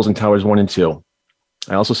 gaping holes in Towers 1 and 2.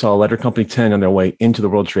 I also saw a Letter Company 10 on their way into the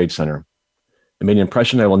World Trade Center. It made an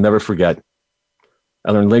impression I will never forget.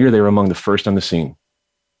 I learned later they were among the first on the scene.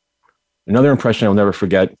 Another impression I will never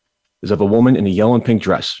forget is of a woman in a yellow and pink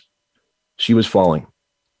dress. She was falling.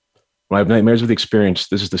 When I have nightmares of the experience,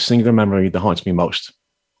 this is the singular memory that haunts me most.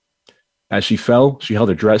 As she fell, she held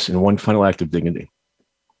her dress in one final act of dignity.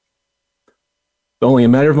 But only a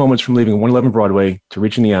matter of moments from leaving 111 Broadway to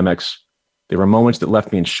reaching the Amex, there were moments that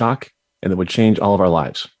left me in shock and that would change all of our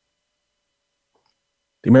lives.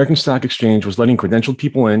 The American Stock Exchange was letting credentialed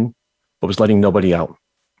people in, but was letting nobody out.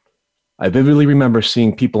 I vividly remember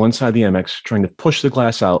seeing people inside the Amex trying to push the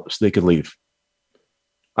glass out so they could leave.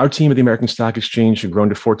 Our team at the American Stock Exchange had grown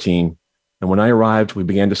to 14, and when I arrived, we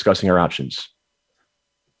began discussing our options.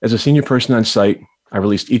 As a senior person on site, I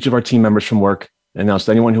released each of our team members from work and announced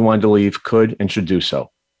anyone who wanted to leave could and should do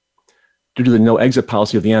so. Due to the no exit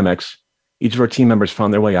policy of the Amex, each of our team members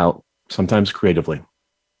found their way out, sometimes creatively.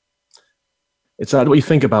 It's odd what you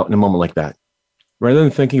think about in a moment like that. Rather than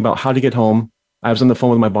thinking about how to get home, I was on the phone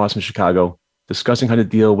with my boss in Chicago, discussing how to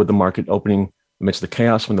deal with the market opening amidst the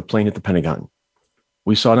chaos when the plane hit the Pentagon.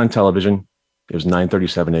 We saw it on television. It was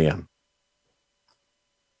 9:37 a.m.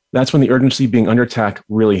 That's when the urgency being under attack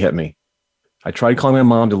really hit me. I tried calling my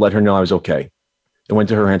mom to let her know I was okay. It went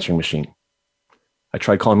to her answering machine. I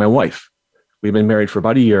tried calling my wife. We'd been married for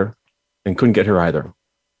about a year and couldn't get her either.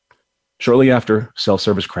 Shortly after, cell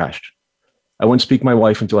service crashed. I wouldn't speak to my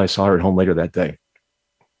wife until I saw her at home later that day.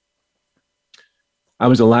 I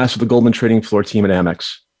was the last of the Goldman trading floor team at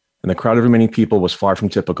Amex, and the crowd of remaining people was far from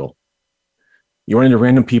typical. You run into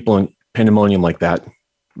random people in pandemonium like that.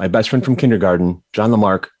 My best friend from kindergarten, John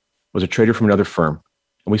Lamarck, was a trader from another firm,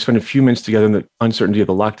 and we spent a few minutes together in the uncertainty of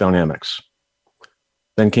the lockdown Amex.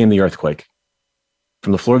 Then came the earthquake.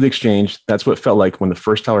 From the floor of the exchange, that's what it felt like when the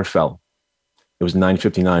first tower fell. It was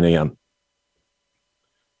 9:59 a.m.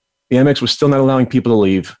 The Amex was still not allowing people to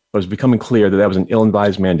leave, but it was becoming clear that was an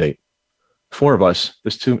ill-advised mandate. 4 of us,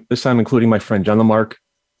 this time including my friend John Lamarck,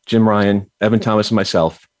 Jim Ryan, Evan Thomas, and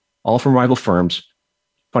myself, all from rival firms,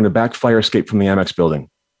 found a back fire escape from the Amex building.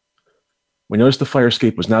 We noticed the fire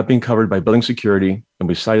escape was not being covered by building security, and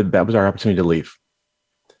we decided that was our opportunity to leave.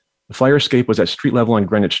 The fire escape was at street level on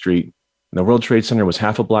Greenwich Street, and the World Trade Center was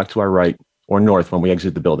half a block to our right or north when we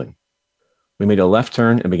exited the building. We made a left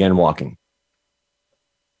turn and began walking.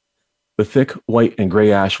 The thick white and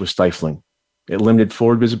gray ash was stifling. It limited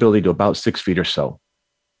forward visibility to about 6 feet or so.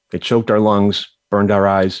 It choked our lungs, burned our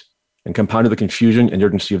eyes, and compounded the confusion and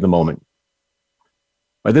urgency of the moment.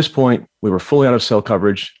 By this point, we were fully out of cell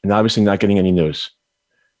coverage and obviously not getting any news.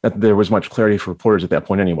 Not that there was much clarity for reporters at that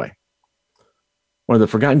point anyway. One of the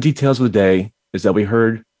forgotten details of the day is that we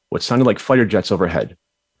heard what sounded like fighter jets overhead.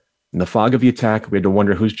 In the fog of the attack, we had to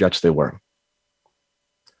wonder whose jets they were.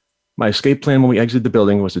 My escape plan when we exited the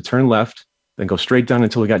building was to turn left, then go straight down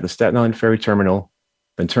until we got to the Staten Island Ferry Terminal,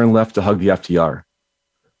 then turn left to hug the FTR.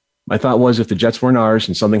 My thought was if the jets weren't ours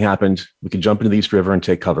and something happened, we could jump into the East River and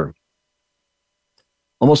take cover.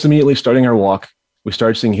 Almost immediately starting our walk, we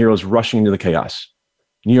started seeing heroes rushing into the chaos.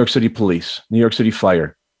 New York City Police, New York City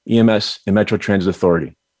Fire, EMS, and Metro Transit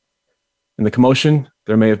Authority. In the commotion,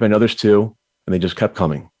 there may have been others too, and they just kept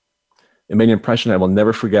coming. It made an impression I will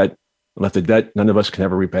never forget and left a debt none of us can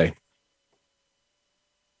ever repay.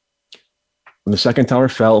 When the second tower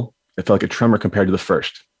fell, it felt like a tremor compared to the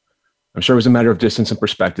first. I'm sure it was a matter of distance and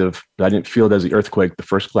perspective, but I didn't feel it as the earthquake the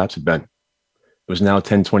first collapse had been. It was now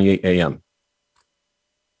 10:28 a.m.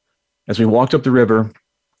 As we walked up the river,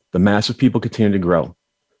 the mass of people continued to grow.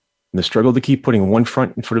 In the struggle to keep putting one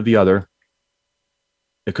front in front of the other,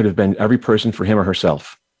 it could have been every person for him or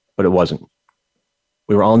herself, but it wasn't.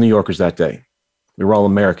 We were all New Yorkers that day. We were all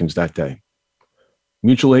Americans that day.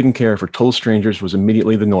 Mutual aid and care for total strangers was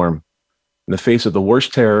immediately the norm. In the face of the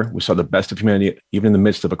worst terror, we saw the best of humanity, even in the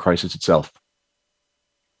midst of a crisis itself.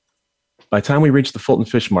 By the time we reached the Fulton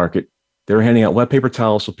Fish Market, they were handing out wet paper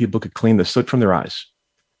towels so people could clean the soot from their eyes.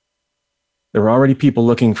 There were already people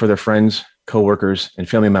looking for their friends, coworkers, and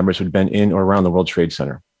family members who had been in or around the World Trade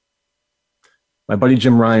Center. My buddy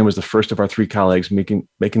Jim Ryan was the first of our 3 colleagues making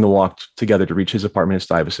the walk together to reach his apartment in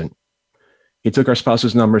Stuyvesant. He took our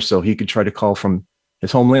spouse's number so he could try to call from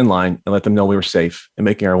his home landline and let them know we were safe and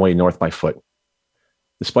making our way north by foot.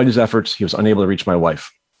 Despite his efforts, he was unable to reach my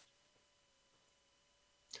wife.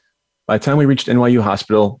 By the time we reached NYU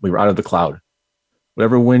Hospital, we were out of the cloud. It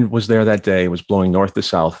Whatever wind was there that day was blowing north to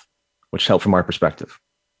south, which helped from our perspective.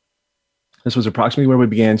 This was approximately where we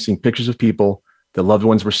began seeing pictures of people that loved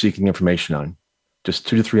ones were seeking information on, just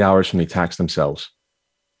 2 to 3 hours from the attacks themselves.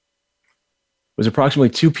 It was approximately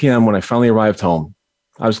 2 p.m. when I finally arrived home.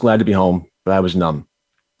 I was glad to be home, but I was numb.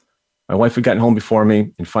 My wife had gotten home before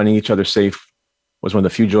me, and finding each other safe was one of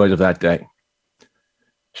the few joys of that day.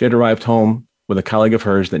 She had arrived home with a colleague of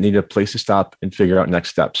hers that needed a place to stop and figure out next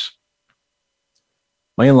steps.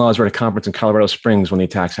 My in-laws were at a conference in Colorado Springs when the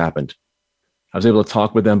attacks happened. I was able to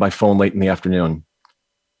talk with them by phone late in the afternoon.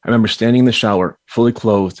 I remember standing in the shower, fully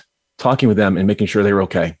clothed, talking with them and making sure they were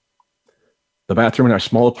okay. The bathroom in our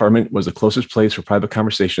small apartment was the closest place for private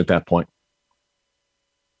conversation at that point.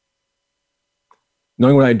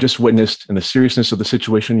 Knowing what I had just witnessed and the seriousness of the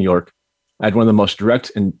situation in New York, I had one of the most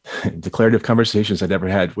direct and declarative conversations I'd ever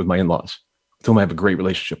had with my in-laws, with whom I have a great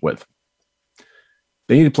relationship with.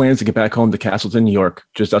 They needed plans to get back home to Castleton, New York,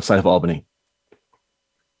 just outside of Albany.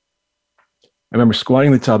 I remember squatting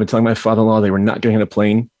in the tub and telling my father-in-law they were not getting on a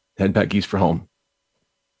plane to head back east for home.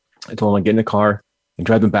 I told them I'd get in a car and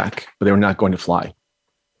drive them back, but they were not going to fly.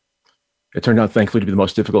 It turned out, thankfully, to be the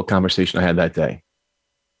most difficult conversation I had that day.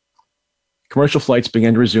 Commercial flights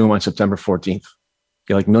began to resume on September 14th.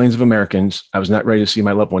 Yet, like millions of Americans, I was not ready to see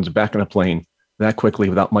my loved ones back on a plane that quickly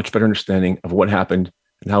without much better understanding of what happened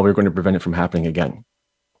and how we were going to prevent it from happening again.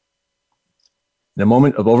 In a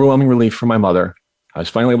moment of overwhelming relief from my mother, I was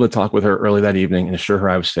finally able to talk with her early that evening and assure her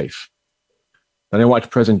I was safe. Then I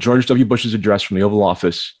watched President George W. Bush's address from the Oval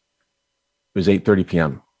Office. It was 8:30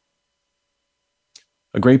 p.m.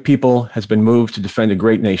 A great people has been moved to defend a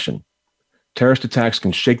great nation. Terrorist attacks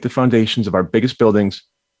can shake the foundations of our biggest buildings,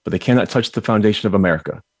 but they cannot touch the foundation of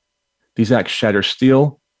America. These acts shatter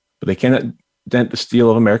steel, but they cannot dent the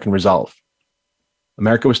steel of American resolve.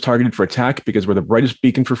 America was targeted for attack because we're the brightest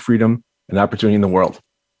beacon for freedom and opportunity in the world.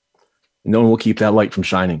 And no one will keep that light from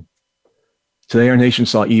shining. Today, our nation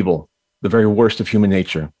saw evil, the very worst of human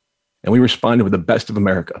nature, and we responded with the best of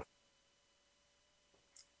America.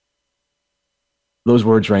 Those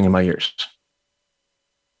words rang in my ears.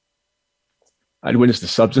 I'd witnessed the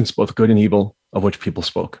substance, both good and evil, of which people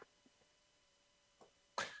spoke.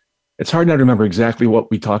 It's hard now to remember exactly what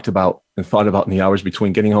we talked about and thought about in the hours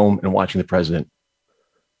between getting home and watching the president.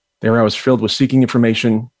 There I was filled with seeking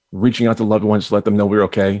information, reaching out to loved ones to let them know we were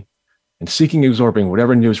okay, and seeking and absorbing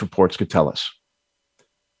whatever news reports could tell us.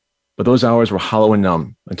 But those hours were hollow and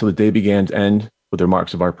numb until the day began to end with the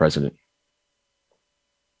remarks of our president.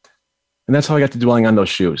 And that's how I got to dwelling on those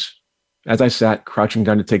shoes. As I sat, crouching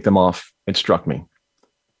down to take them off, it struck me.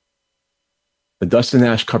 The dust and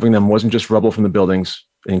ash covering them wasn't just rubble from the buildings.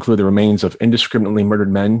 It included the remains of indiscriminately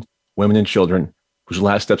murdered men, women, and children whose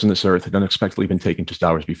last steps on this earth had unexpectedly been taken just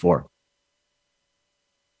hours before.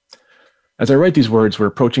 As I write these words, we're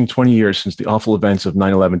approaching 20 years since the awful events of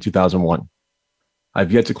 9/11/2001.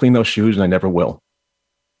 I've yet to clean those shoes, and I never will.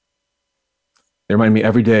 They remind me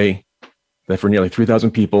every day that for nearly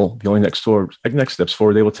 3,000 people, the only next steps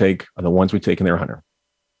forward they will take are the ones we take in their honor.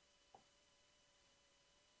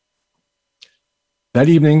 That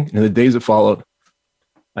evening and the days that followed,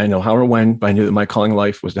 I didn't know how or when, but I knew that my calling in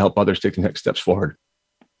life was to help others take the next steps forward.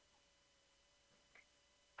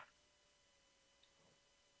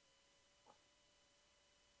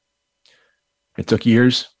 It took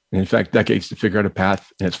years, and in fact, decades to figure out a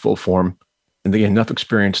path in its full form and to gain enough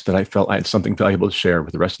experience that I felt I had something valuable to share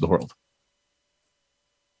with the rest of the world.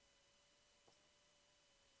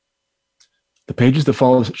 The pages that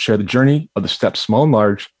follow share the journey of the steps, small and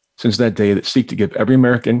large, since that day that seek to give every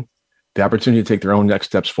American the opportunity to take their own next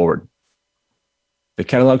steps forward. They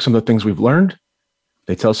catalog some of the things we've learned,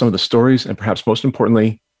 they tell some of the stories, and perhaps most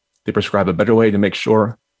importantly, they prescribe a better way to make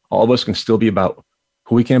sure all of us can still be about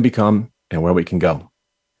who we can become and where we can go.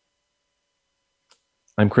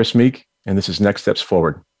 I'm Chris Meek, and this is Next Steps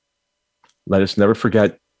Forward. Let us never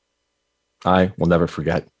forget. I will never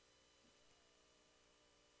forget.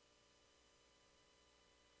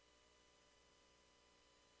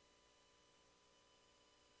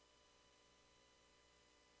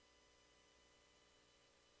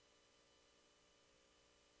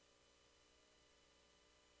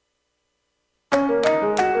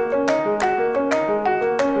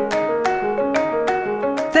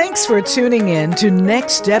 Thanks for tuning in to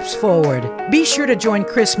Next Steps Forward. Be sure to join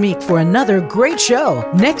Chris Meek for another great show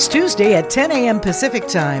next Tuesday at 10 a.m. Pacific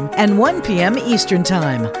Time and 1 p.m. Eastern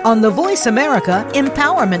Time on the Voice America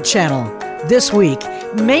Empowerment Channel. This week,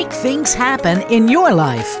 make things happen in your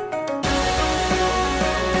life.